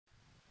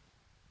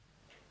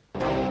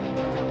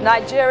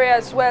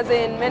Nigeria swears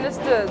in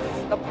ministers,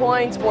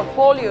 appoints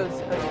portfolios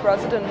as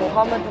President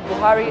Muhammadu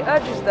Buhari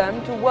urges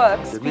them to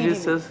work speedily. The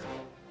ministers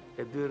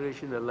have been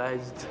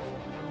rationalized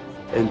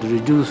and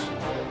reduced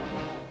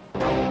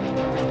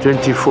to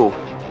 24.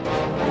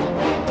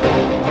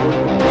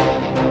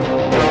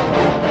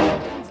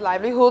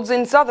 Livelihoods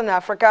in southern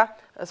Africa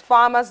as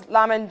farmers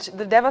lament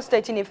the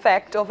devastating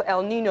effect of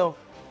El Nino.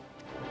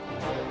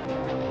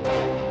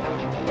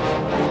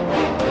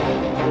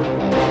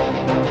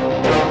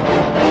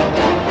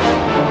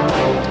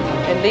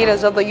 And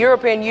leaders of the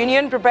European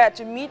Union prepared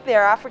to meet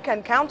their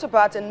African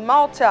counterparts in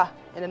Malta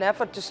in an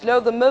effort to slow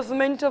the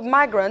movement of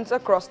migrants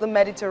across the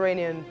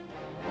Mediterranean.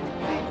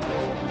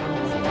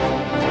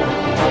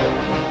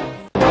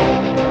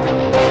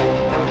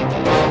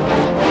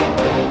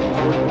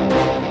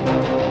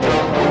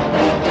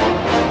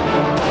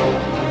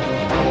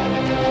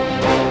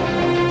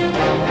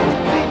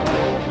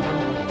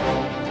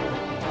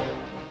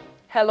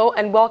 Hello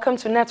and welcome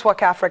to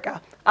Network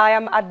Africa. I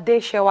am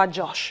Adeshewa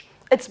Josh.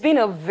 It's been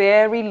a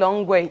very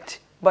long wait,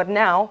 but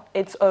now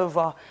it's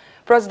over.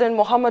 President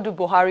Muhammadu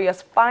Buhari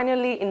has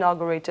finally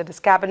inaugurated his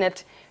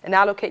cabinet and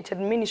allocated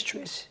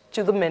ministries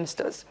to the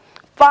ministers.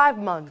 5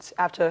 months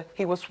after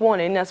he was sworn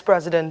in as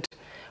president,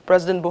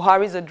 President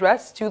Buhari's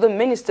address to the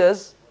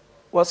ministers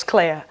was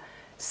clear: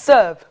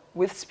 serve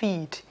with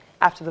speed.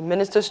 After the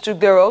ministers took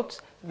their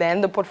oaths,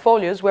 then the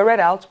portfolios were read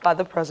out by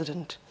the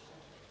president.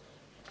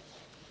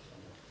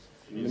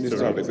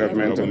 Minister of the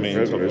Government of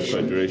the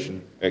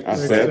Federation,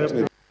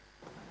 accept.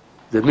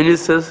 The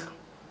ministers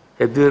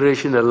have been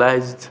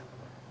rationalized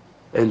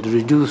and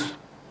reduced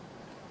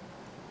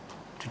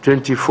to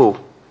 24.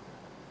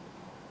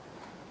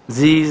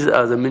 These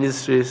are the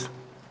ministries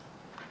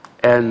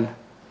and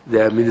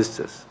their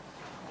ministers.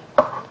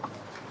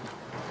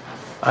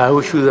 I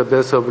wish you the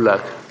best of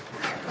luck.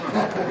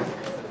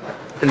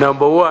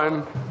 Number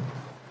 1,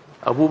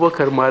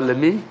 Abubakar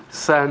Malami,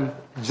 son,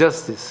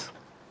 Justice.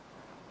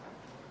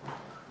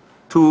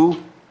 2,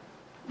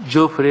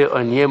 Geoffrey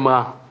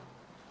Onyema,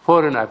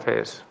 Foreign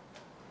Affairs.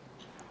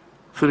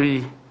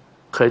 3,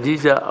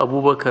 Khadija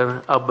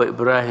Abubakar Abba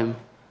Ibrahim,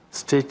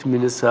 State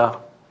Minister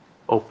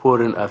of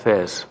Foreign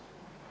Affairs.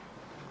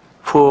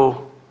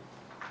 4,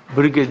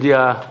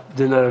 Brigadier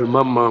General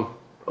Mamman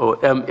or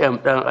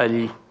M.M. Dan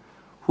Ali,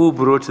 who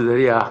brought the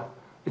rear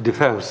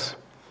defense.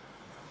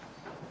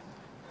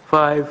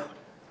 5,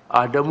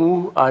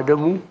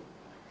 Adamu,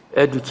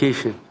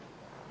 Education.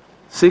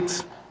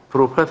 6,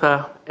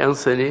 Professor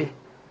Anthony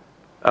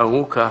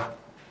Anguka,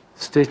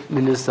 State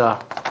Minister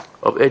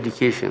of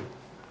Education.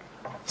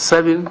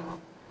 7,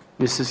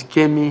 Mrs.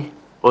 Kemi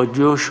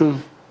Odioshun,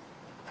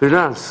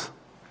 Finance.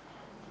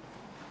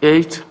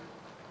 8,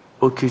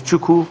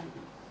 Okichuku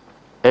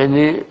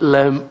Eni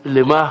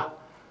Lema,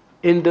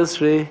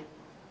 Industry,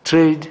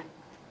 Trade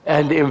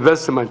and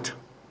Investment.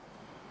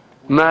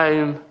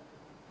 9,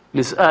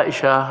 Ms.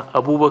 Aisha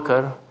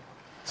Abubakar,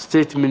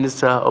 State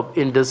Minister of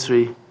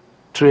Industry,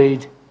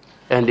 Trade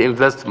and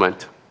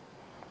Investment.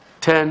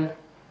 10,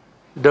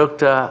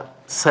 Dr.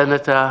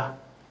 Senator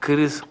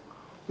Chris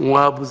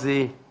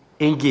Nwabuzi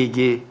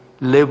Ngige,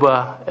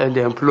 Labor and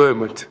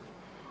Employment.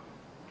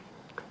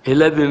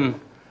 11,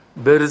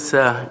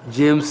 Barrister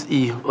James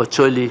E.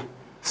 Ocholi,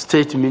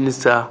 State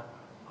Minister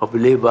of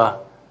Labor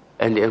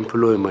and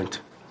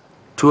Employment.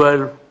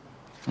 12,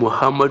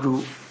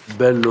 Muhammadu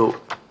Bello,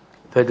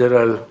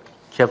 Federal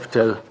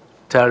Capital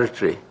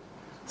Territory.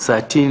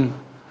 13,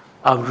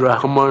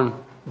 Abdurrahman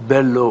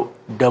Bello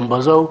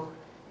Dambazau,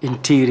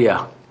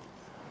 Interior.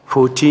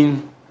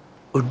 14,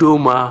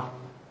 Udoma,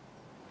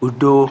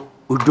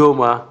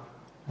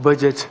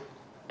 Budget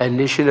and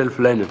National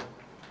Planning.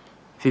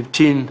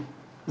 15,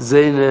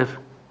 Zainab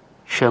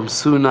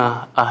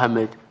Shamsuna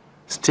Ahmed,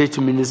 State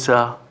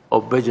Minister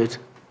of Budget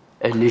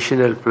and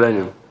National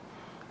Planning.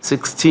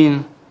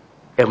 16,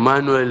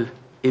 Emmanuel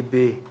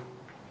Ibe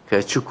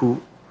Kachuku,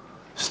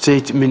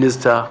 State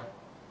Minister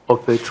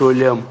of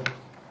Petroleum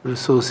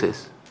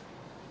Resources.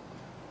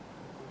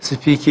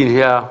 Speaking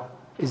here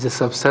is the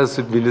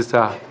substantive Minister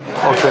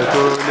of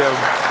Petroleum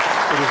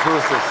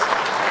Resources.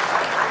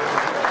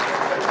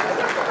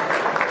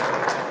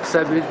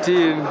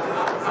 17,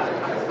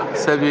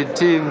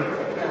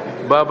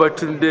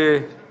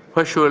 Babatunde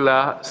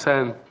Fashola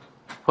San,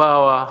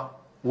 Power,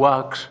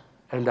 Works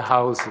and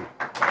Housing.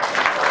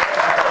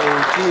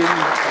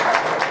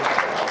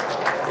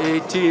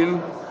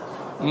 18,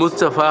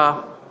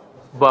 Mustafa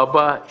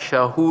Baba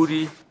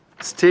Shahuri,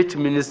 State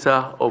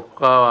Minister of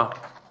Power,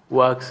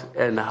 Works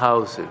and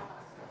Housing.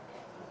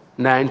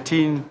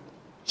 19,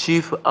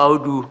 Chief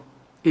Audu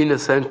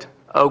Innocent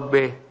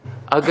Augbe,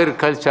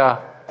 Agriculture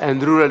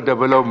and Rural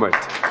Development.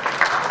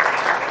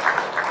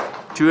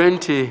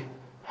 20,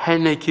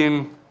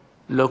 Heineken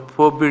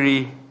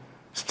Lokpobiri,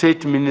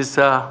 State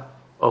Minister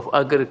of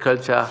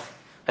Agriculture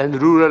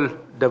and Rural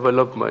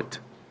Development.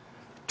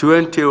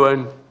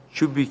 21,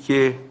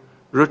 Chubike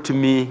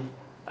Rotimi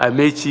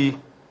Amechi,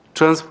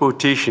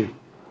 Transportation.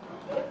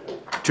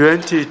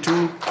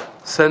 22,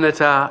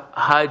 Senator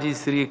Hadi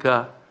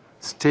Sirika,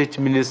 State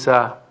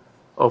Minister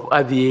of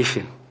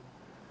Aviation.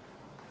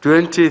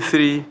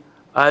 23,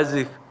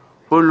 Isaac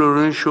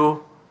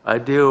Olorunsho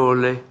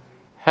Adeole,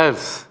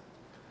 Health.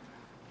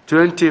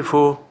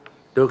 24,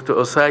 Dr.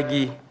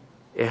 Osagi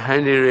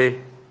Ehanire,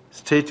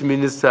 State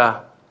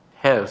Minister,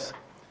 Health.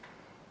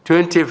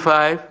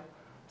 25,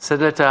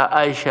 Senator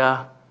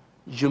Aisha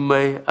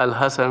Jumai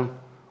Al-Hassan,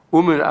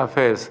 Women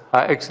Affairs,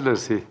 Her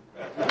Excellency.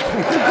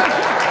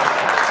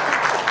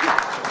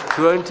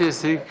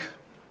 26,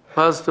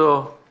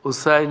 Pastor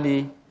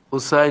Usani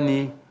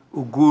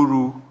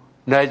Uguru,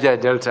 Niger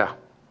Delta.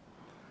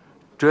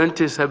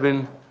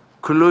 27,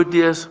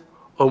 Claudius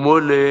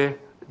Omole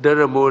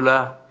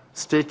Daramola,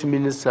 State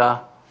Minister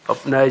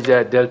of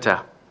Niger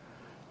Delta.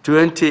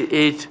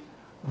 28,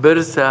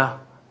 Bersa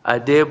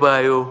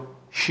Adebayo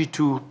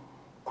Shitu,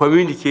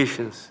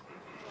 Communications.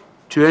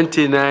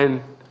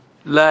 29,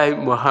 Lai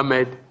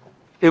Mohammed,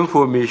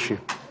 Information.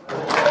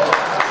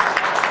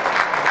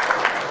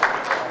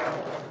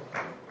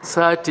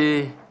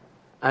 30,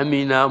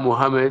 Amina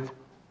Mohammed,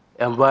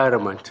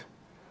 Environment.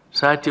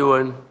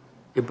 31,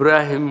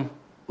 Ibrahim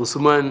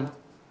Usman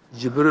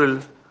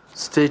Jibril,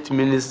 State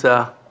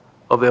Minister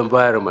of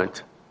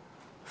Environment.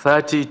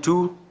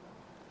 32,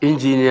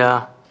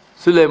 Engineer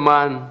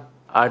Suleiman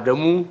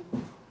Adamu,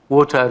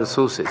 Water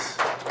Resources.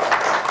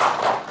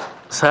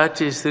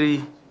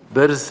 33,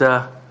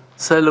 Bersa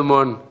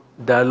Solomon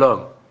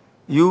Dalong,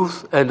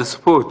 Youth and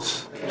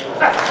Sports.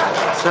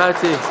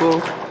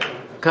 34,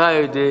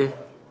 Kayode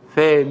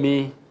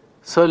Femi,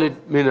 Solid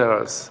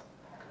Minerals.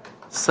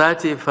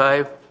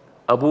 35,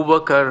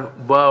 Abubakar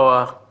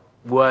Bawa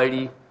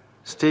Buhari,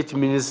 State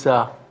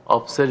Minister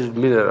of Solid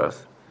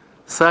Minerals.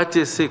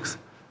 36,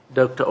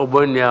 Dr.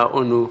 Obonia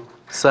Onu,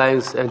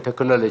 Science and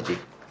Technology.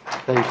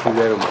 Thank you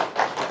very much.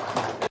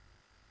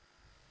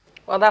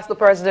 Well, that's the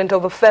President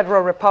of the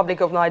Federal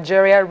Republic of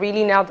Nigeria,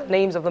 reading out the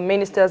names of the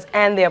ministers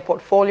and their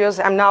portfolios.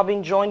 I'm now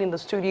being joined in the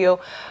studio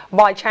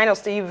by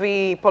Channels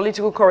TV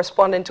political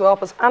correspondent to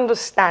help us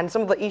understand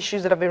some of the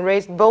issues that have been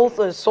raised both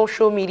on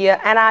social media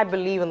and I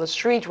believe on the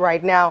street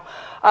right now,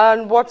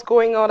 and what's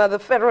going on at the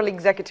Federal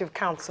Executive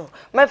Council.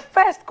 My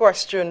first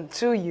question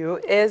to you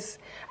is,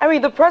 I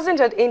mean, the president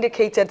had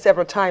indicated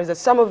several times that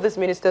some of these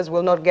ministers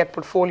will not get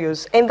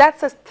portfolios, and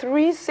that's a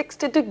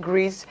 360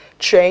 degrees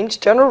change,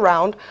 turn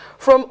around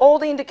from all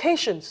the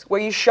indications. Were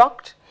you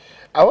shocked?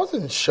 I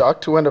wasn't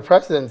shocked when the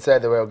president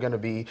said there were going to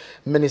be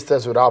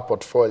ministers without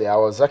portfolio. I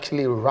was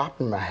actually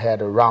wrapping my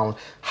head around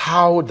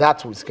how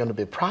that was going to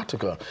be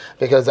practical,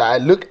 because I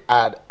look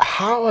at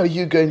how are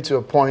you going to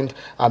appoint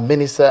a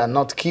minister and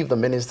not give the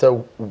minister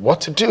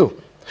what to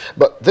do.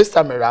 But this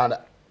time around,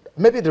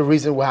 maybe the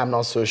reason why I'm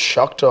not so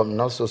shocked or I'm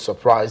not so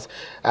surprised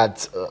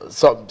at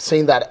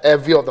seeing that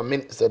every other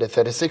minister, the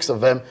 36 of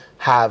them,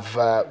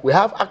 we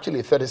have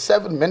actually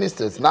 37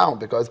 ministers now,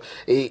 because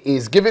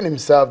he's given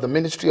himself the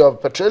Ministry of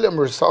Petroleum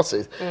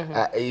Resources.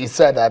 He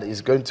said that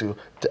he's going to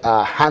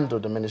handle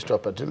the Ministry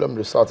of Petroleum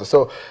Resources.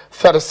 So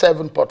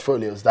 37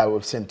 portfolios that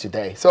we've seen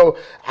today. So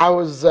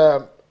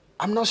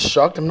I'm not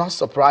shocked, I'm not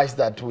surprised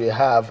that we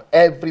have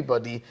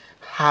everybody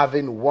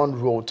having one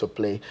role to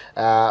play.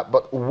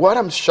 But what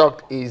I'm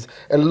shocked is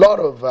a lot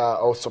of,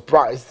 or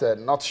surprised,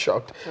 not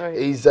shocked, right,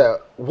 is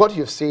what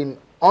you've seen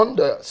on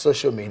the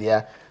social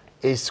media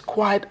is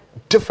quite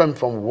different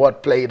from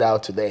what played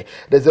out today.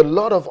 There's a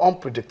lot of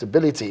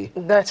unpredictability,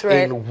 that's right,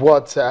 in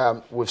what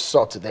we've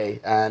saw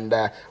today, and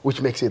which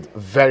makes it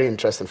very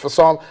interesting. For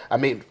some, I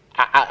mean,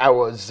 I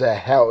was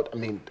held,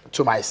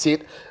 to my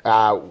seat,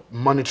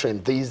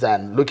 monitoring these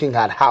and looking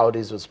at how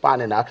this was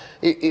panning out.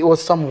 It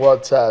was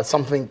somewhat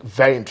something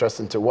very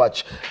interesting to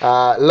watch.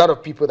 A lot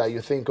of people that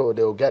you think, oh,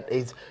 they'll get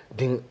AIDS,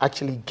 didn't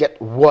actually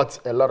get what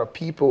a lot of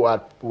people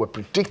were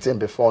predicting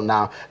before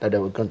now that they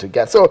were going to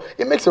get. So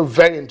it makes it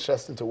very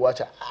interesting to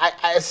watch.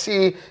 I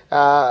see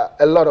a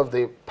lot of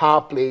the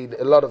power play,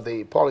 a lot of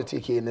the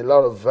politicking, a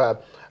lot of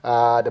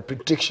the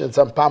predictions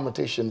and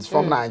permutations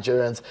from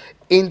Nigerians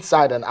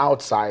inside and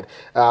outside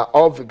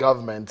of the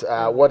government,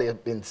 what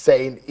they've been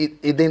saying,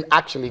 it didn't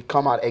actually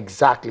come out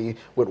exactly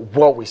with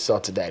what we saw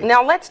today.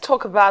 Now let's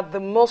talk about the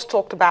most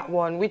talked about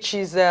one, which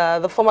is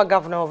the former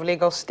governor of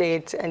Lagos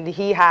State, and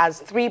he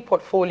has 3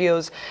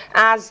 portfolios,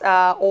 as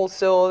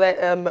also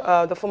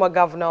the former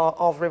governor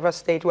of Rivers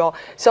State. Well,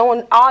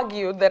 someone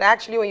argued that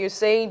actually when you're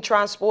saying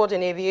transport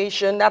and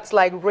aviation, that's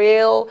like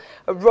rail,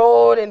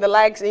 road, and the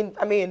likes.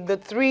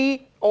 The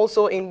 3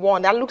 also in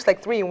one. That looks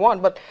like 3 in 1,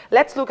 but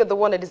let's look at the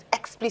one that is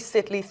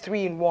explicitly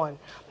 3 in 1.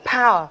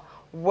 Power,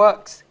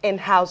 works, and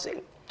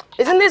housing.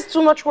 Isn't this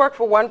too much work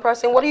for one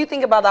person? What do you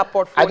think about that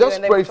portfolio? I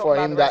just pray for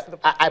him that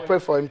I pray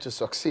for him to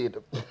succeed.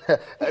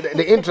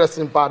 The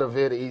interesting part of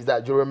it is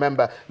that you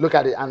remember, look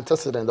at the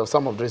antecedent of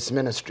some of these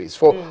ministries.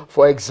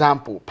 For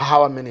example,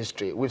 power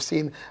ministry. We've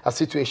seen a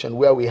situation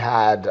where we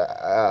had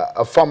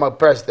a former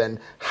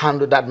president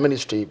handle that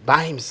ministry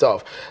by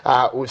himself.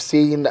 We've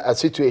seen a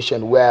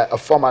situation where a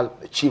former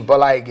Chief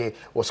Bolaige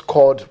was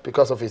called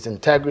because of his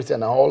integrity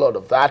and a whole lot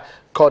of that,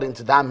 called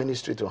into that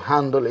ministry to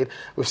handle it.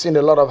 We've seen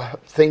a lot of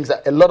things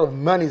that a lot lot of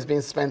money is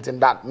being spent in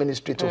that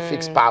ministry to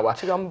fix power.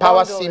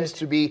 Power seems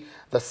to be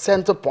the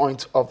center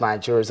point of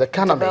Nigeria's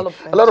economy.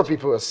 A lot of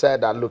people have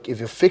said that, look, if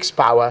you fix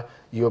power,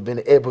 you've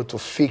been able to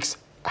fix,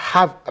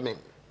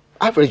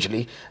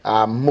 averagely,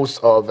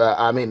 most of,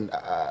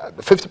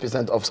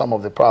 50% of some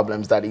of the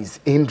problems that is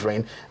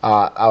hindering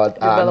our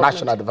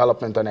national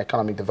development and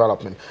economic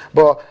development.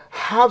 But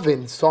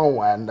having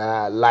someone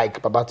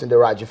like Babatunde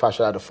Raji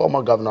Fashola, the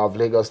former governor of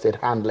Lagos State,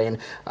 handling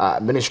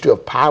Ministry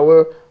of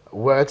Power,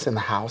 Works and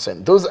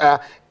Housing, those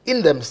are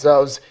in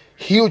themselves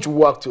huge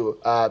work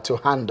to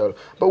handle.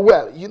 But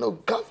well, you know,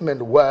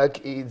 government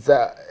work is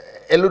a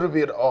little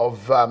bit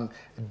of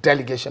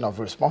delegation of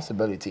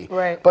responsibility.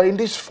 Right. But in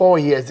these 4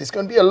 years, there's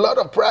going to be a lot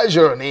of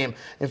pressure on him.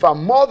 In fact,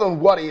 more than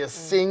what he is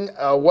seeing,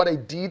 what he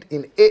did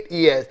in 8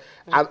 years,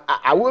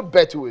 I will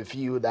bet with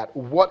you that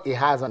what he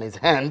has on his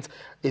hands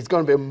is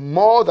going to be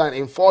more than,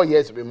 in 4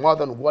 years, will be more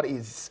than what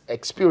he's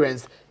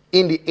experienced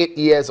in the 8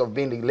 years of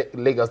being the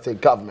Lagos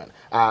State governor.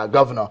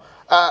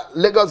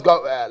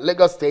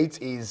 Lagos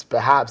State is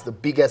perhaps the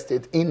biggest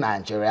state in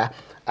Nigeria,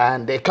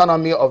 and the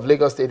economy of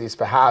Lagos State is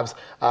perhaps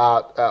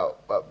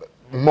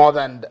more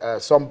than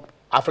some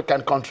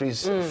African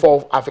countries,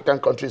 4 African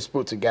countries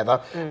put together.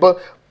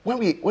 But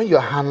when you're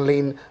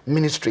handling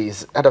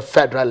ministries at a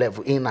federal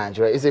level in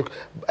Nigeria, it's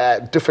a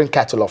different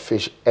kettle of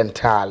fish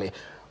entirely.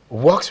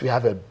 Works, we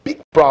have a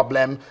big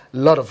problem. A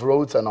lot of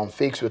roads are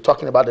unfixed. We're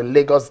talking about the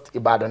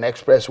Lagos-Ibadan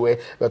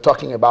Expressway. We're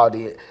talking about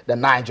the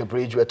Niger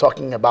Bridge. We're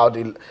talking about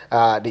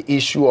the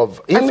issue of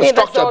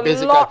infrastructure.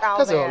 There's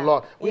a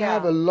lot. We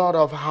have a lot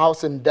of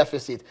housing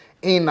deficit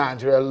in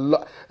Nigeria.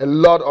 A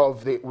lot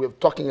of we're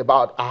talking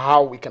about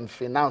how we can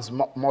finance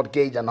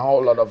mortgage and a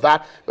whole lot of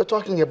that. We're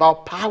talking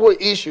about power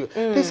issue.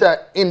 These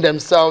are in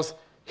themselves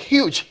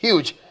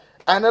huge,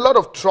 and a lot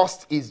of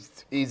trust is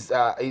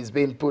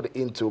being put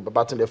into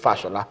Babatunde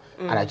Fashola,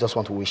 and I just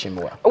want to wish him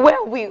well.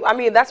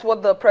 Well, that's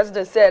what the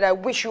president said. I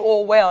wish you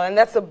all well, and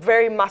that's a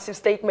very massive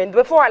statement.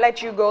 Before I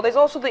let you go, there's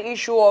also the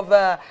issue of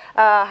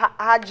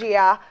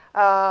Hajia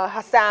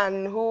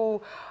Hassan,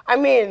 who,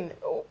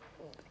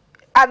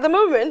 at the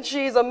moment,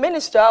 she's a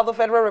minister of the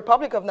Federal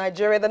Republic of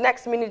Nigeria. The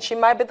next minute, she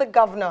might be the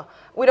governor.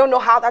 We don't know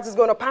how that is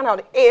going to pan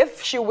out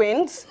if she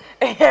wins,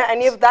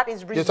 and if that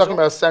is resolved. You're talking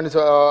about Senator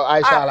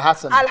Aisha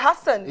Al-Hassan.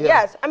 Al-Hassan,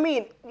 yes.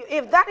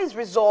 If that is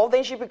resolved,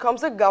 then she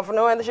becomes a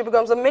governor, and then she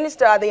becomes a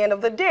minister at the end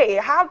of the day.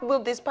 How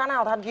will this pan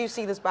out? How do you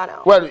see this pan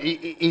out? Well,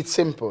 it's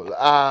simple.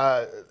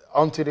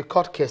 Until the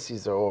court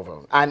cases are over.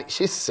 And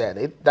she said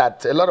it,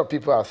 that a lot of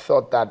people have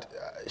thought that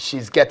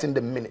she's getting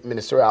the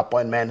ministerial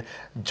appointment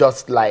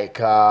just like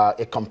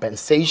a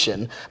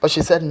compensation. But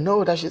she said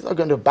no, that she's not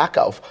going to back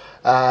off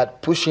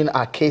pushing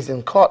her case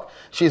in court.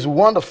 She's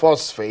won the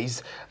first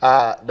phase.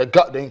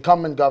 The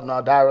incumbent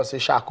governor, Darius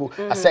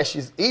Ishaku, said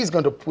he's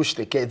going to push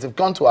the case. They've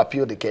gone to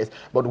appeal the case.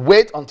 But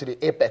wait until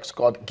the apex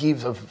court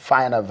gives a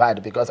final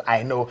verdict, because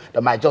I know they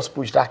might just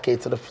push that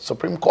case to the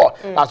Supreme Court.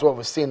 That's what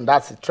we've seen.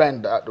 That's the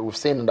trend that we've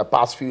seen in the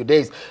past few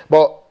days.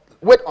 But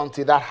wait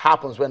until that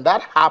happens. When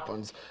that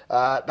happens,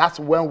 that's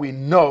when we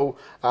know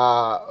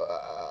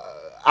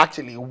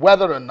actually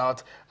whether or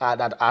not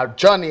that our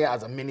journey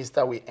as a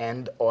minister will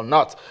end or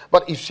not.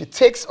 But if she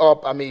takes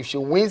up, if she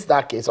wins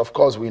that case, of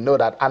course we know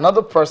that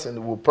another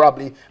person will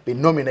probably be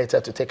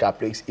nominated to take her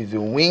place if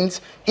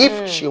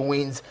she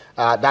wins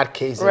that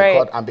case in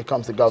court and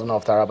becomes the governor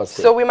of Taraba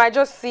State. So we might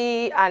just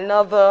see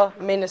another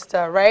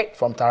minister, right?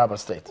 From Taraba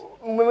State.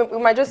 We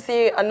might just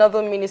see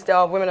another Minister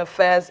of Women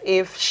Affairs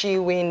if she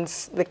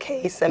wins the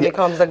case and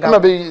becomes the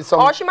governor.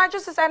 Or she might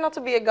just decide not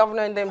to be a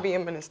governor and then be a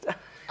minister.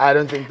 I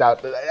don't think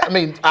that.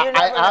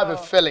 I have a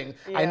feeling.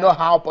 I know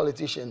how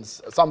politicians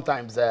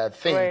sometimes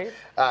think.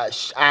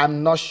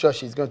 I'm not sure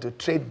she's going to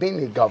trade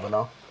being a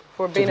governor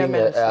for being a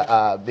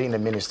minister. Being a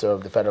minister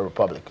of the Federal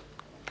Republic.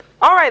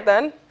 All right,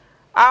 then.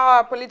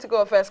 Our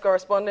political affairs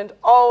correspondent,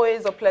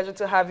 always a pleasure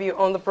to have you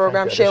on the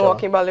program. Shewa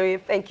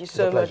Kimbalewi, thank you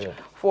so much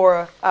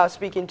for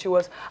speaking to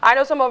us. I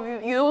know some of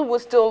you would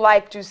still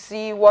like to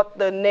see what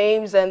the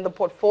names and the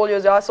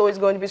portfolios are, so it's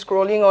going to be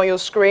scrolling on your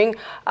screen.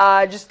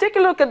 Just take a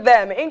look at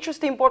them.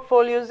 Interesting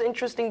portfolios,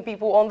 interesting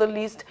people on the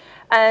list,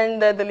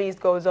 and the list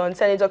goes on.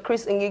 Senator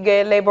Chris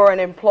Ngige, Labor and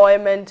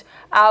Employment.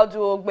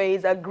 Aldo Ogbe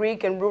is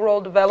Agric and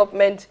Rural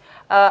Development.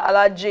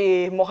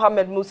 Alhaji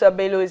Mohammed Musa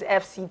Bello is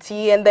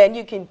FCT, and then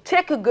you can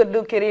take a good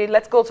look at it.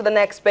 Let's go to the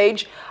next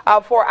page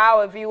for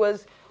our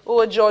viewers who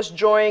are just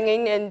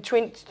joining and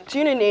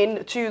tuning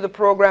in to the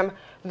program.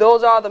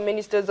 Those are the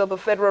ministers of the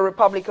Federal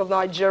Republic of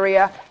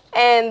Nigeria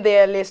and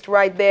their list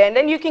right there. And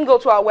then you can go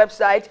to our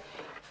website,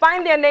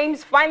 find their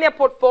names, find their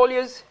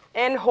portfolios,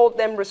 and hold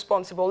them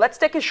responsible. Let's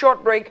take a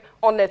short break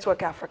on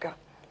Network Africa.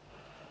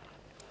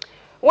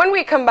 When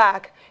we come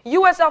back,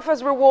 U.S.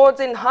 offers rewards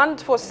in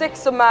hunt for 6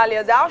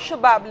 Somalia's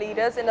al-Shabaab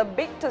leaders in a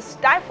bid to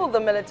stifle the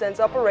militants'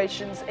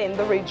 operations in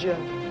the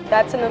region.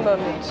 That's in a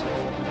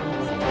moment.